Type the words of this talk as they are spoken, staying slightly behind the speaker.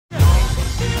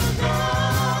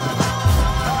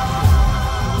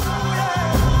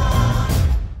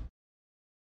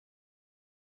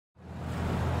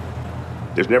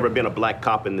There's never been a black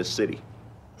cop in this city.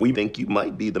 We think you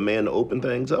might be the man to open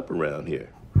things up around here.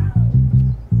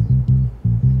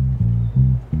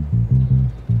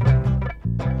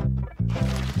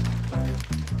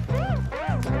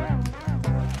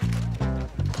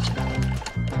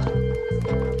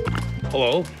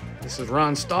 Hello, this is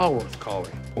Ron Stallworth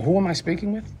calling. Well, who am I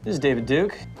speaking with? This is David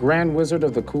Duke. Grand Wizard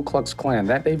of the Ku Klux Klan.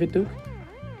 That David Duke?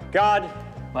 God,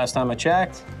 last time I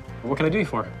checked. What can I do you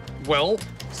for? Well,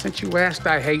 since you asked,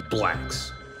 I hate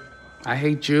blacks. I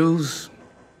hate Jews,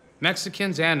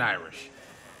 Mexicans and Irish,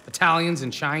 Italians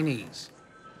and Chinese.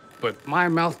 But my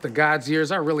mouth to God's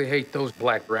ears, I really hate those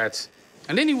black rats.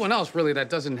 And anyone else, really, that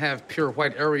doesn't have pure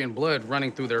white Aryan blood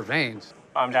running through their veins.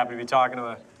 I'm happy to be talking to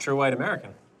a true white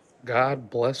American.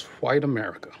 God bless white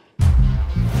America.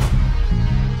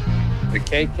 The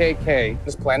KKK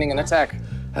is planning an attack.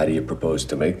 How do you propose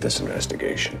to make this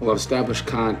investigation? We'll establish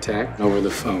contact over the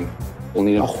phone. We'll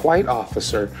need a white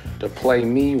officer to play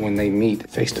me when they meet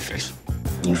face to face.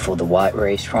 You for the white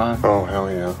race, Ron? Oh,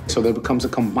 hell yeah. So there becomes a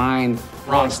combined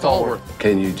Ron Stallworth.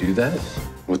 Can you do that?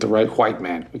 With the right white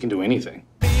man, we can do anything.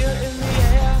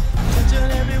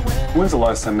 When's the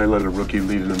last time they let a rookie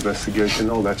lead an investigation?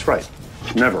 Oh, that's right.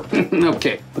 Never.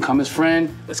 Okay, become his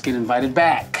friend. Let's get invited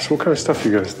back. So what kind of stuff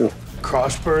you guys do?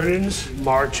 Cross burdens,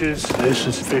 marches. This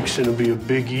is fixing to be a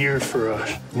big year for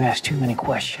us. You ask too many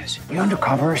questions. You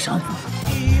undercover or something?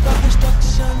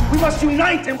 We must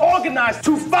unite and organize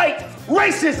to fight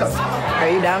racism. Are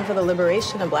you down for the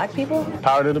liberation of black people?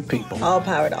 Power to the people. All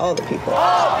power to all the people.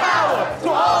 All power to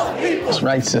all the people. That's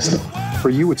right, sister. For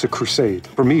you, it's a crusade.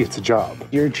 For me, it's a job.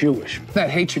 You're Jewish.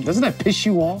 That hatred, doesn't that piss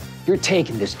you off? You're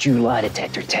taking this Jew lie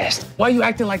detector test. Why are you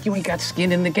acting like you ain't got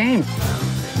skin in the game?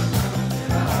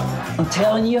 I'm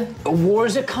telling you, the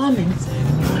wars are coming.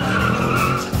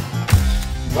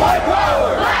 White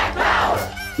power! Black power!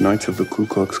 Knights of the Ku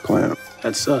Klux Klan.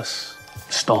 That's us,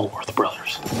 Stallworth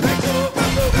brothers.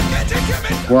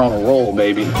 We're on a roll,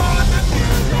 baby.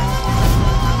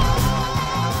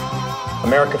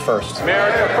 America first.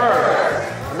 America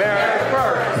first! America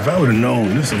first! If I would have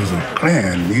known this was a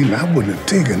Klan meeting, I wouldn't have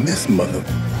taken this mother.